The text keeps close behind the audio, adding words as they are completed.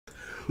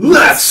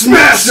Let's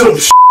smash some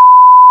shit!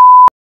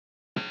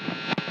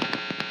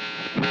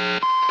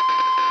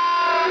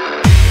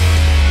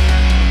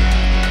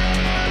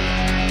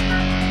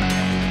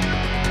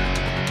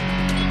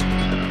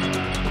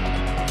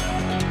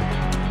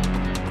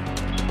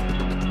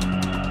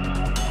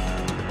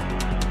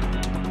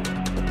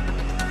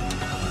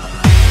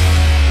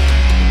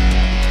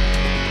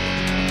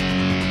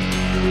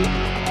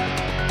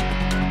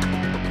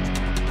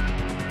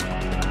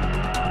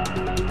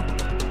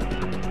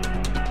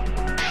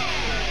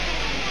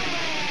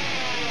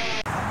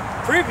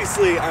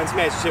 Previously on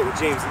Smash Shit with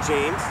James and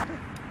James.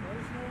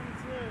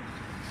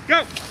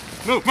 Go!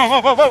 Move, move,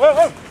 move, move, move,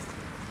 move!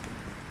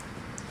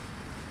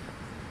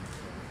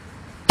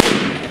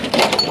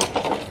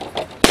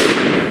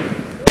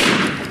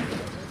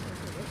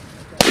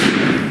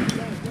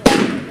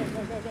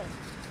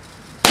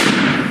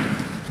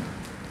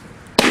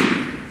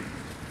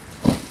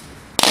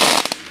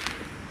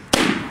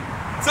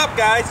 What's up,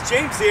 guys?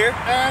 James here.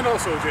 And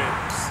also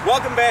James.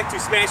 Welcome back to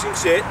Smashing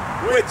Shit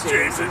with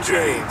James and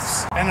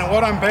James. And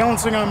what I'm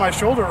balancing on my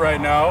shoulder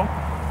right now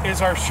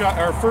is our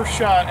first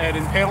shot at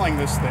impaling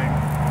this thing.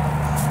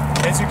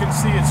 As you can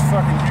see, it's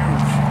fucking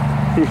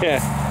huge.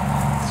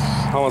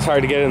 Yeah. Almost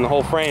hard to get in the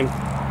whole frame.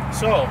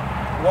 So,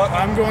 what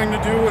I'm going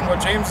to do and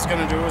what James is going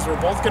to do is we're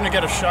both going to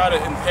get a shot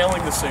at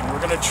impaling this thing.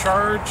 We're going to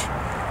charge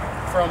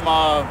from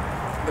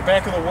the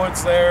back of the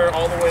woods there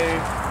all the way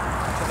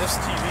to this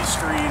TV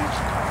screen.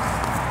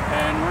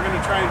 And we're going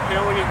to try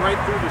impaling it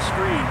right through the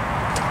screen.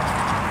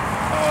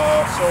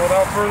 So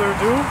without further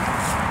ado,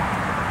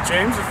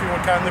 James, if you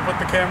would kindly put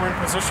the camera in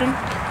position.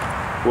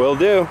 Will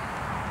do.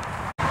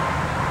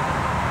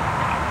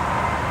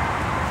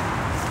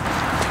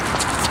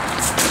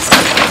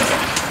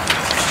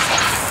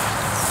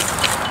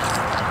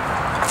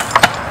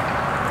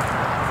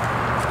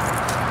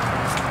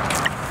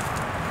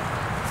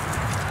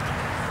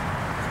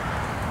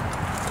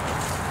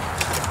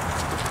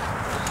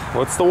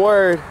 What's the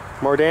word?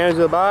 More damage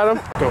to the bottom?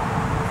 Go.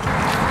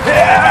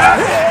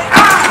 Yeah!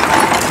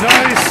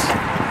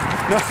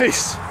 Nice!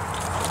 Nice!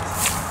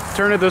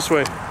 Turn it this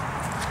way.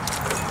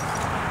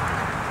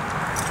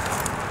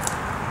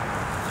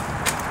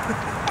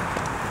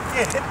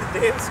 Yeah, hit the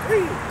damn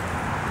screen.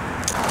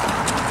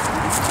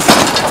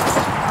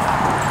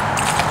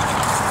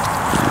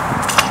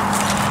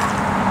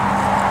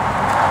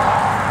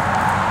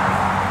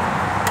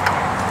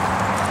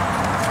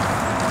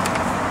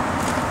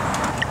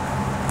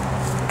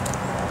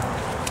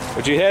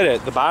 Would you hit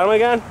it? The bottom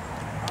again?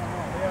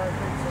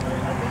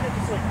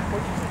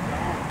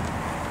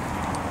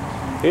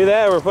 Either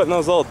that or we're putting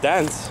those little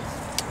dents.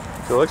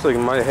 So it looks like it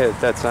might have hit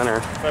dead center.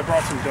 If I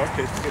brought some duct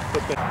tape, you could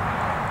put that.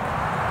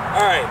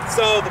 Alright,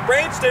 so the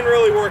branch didn't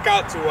really work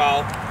out too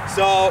well.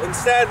 So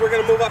instead we're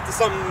going to move up to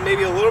something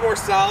maybe a little more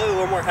solid, a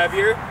little more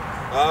heavier.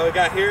 We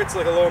got here, it's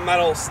like a little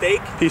metal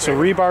stake. Piece of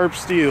rebarb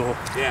steel.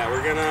 Yeah,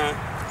 we're going to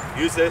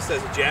use this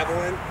as a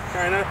javelin,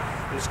 kind of.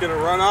 I'm just going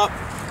to run up.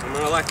 I'm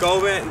going to let go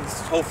of it and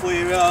hopefully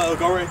it'll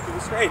go right through the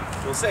screen.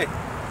 We'll see.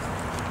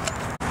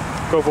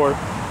 Go for it.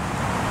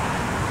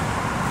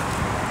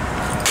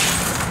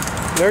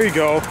 There you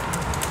go.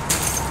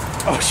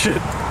 Oh shit.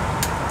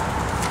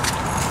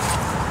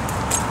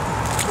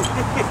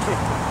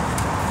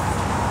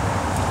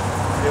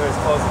 See what's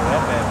close to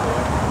that bad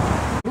boy.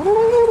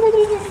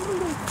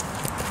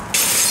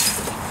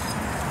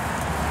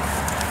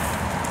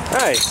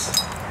 Nice.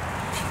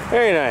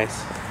 Very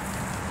nice.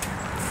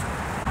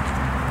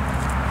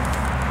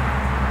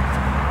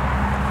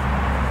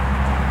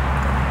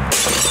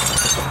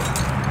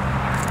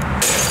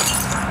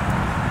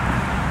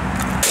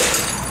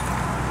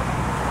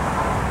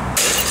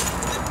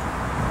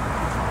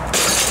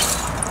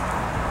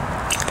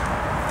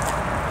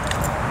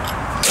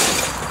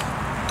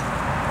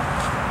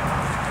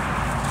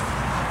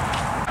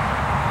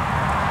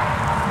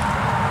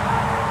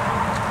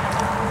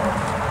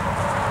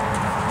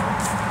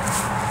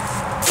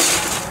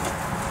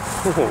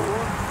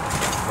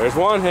 There's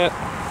one hit.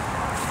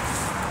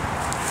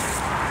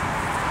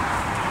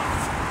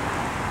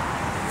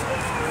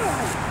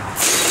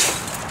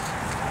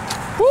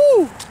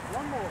 Woo!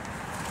 One more.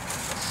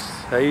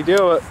 How you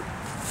do it?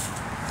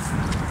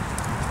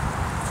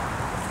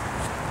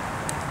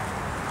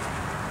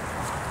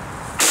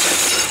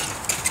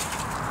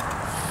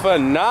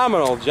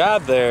 Phenomenal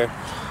job there.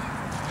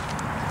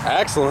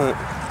 Excellent.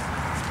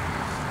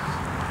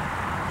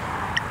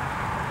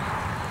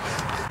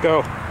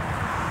 Go.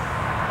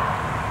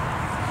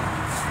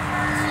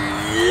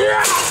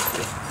 Yeah.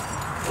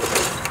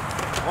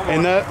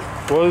 And that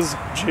was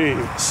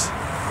James.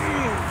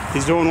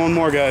 He's doing one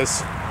more,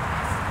 guys.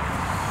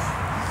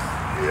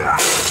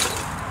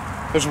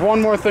 There's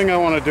one more thing I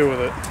want to do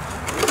with it.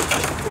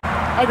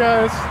 Hi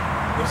guys.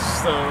 This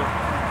is the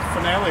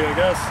finale, I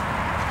guess.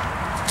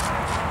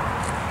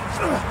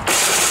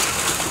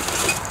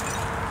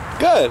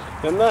 Good.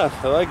 Good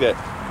enough. I like it.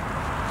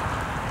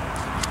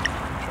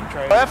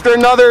 After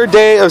another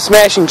day of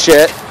smashing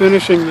shit,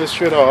 Finishing this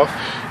shit off.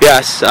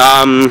 yes,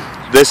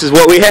 this is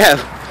what we have.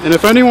 And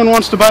if anyone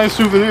wants to buy a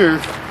souvenir,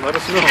 let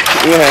us know.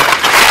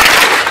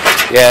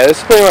 Yeah, this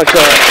is pretty much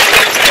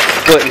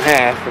split in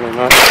half, pretty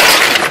much.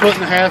 Split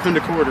in half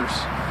into quarters.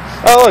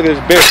 Oh look, there's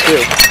a beer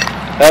too.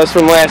 That was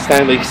from last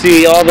time, but you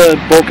see all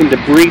the broken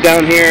debris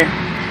down here?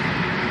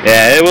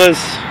 Yeah, it was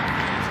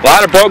a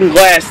lot of broken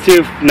glass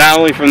too, not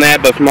only from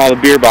that, but from all the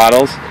beer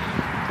bottles.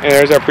 And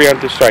there's our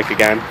preemptive strike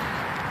again.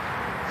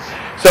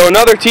 So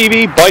another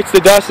TV bites the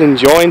dust and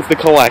joins the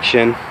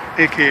collection.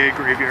 AKA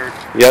graveyard.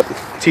 Yep,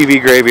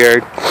 TV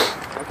graveyard.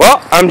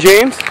 Well, I'm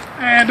James.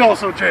 And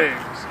also James.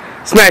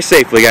 Smash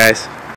safely, guys.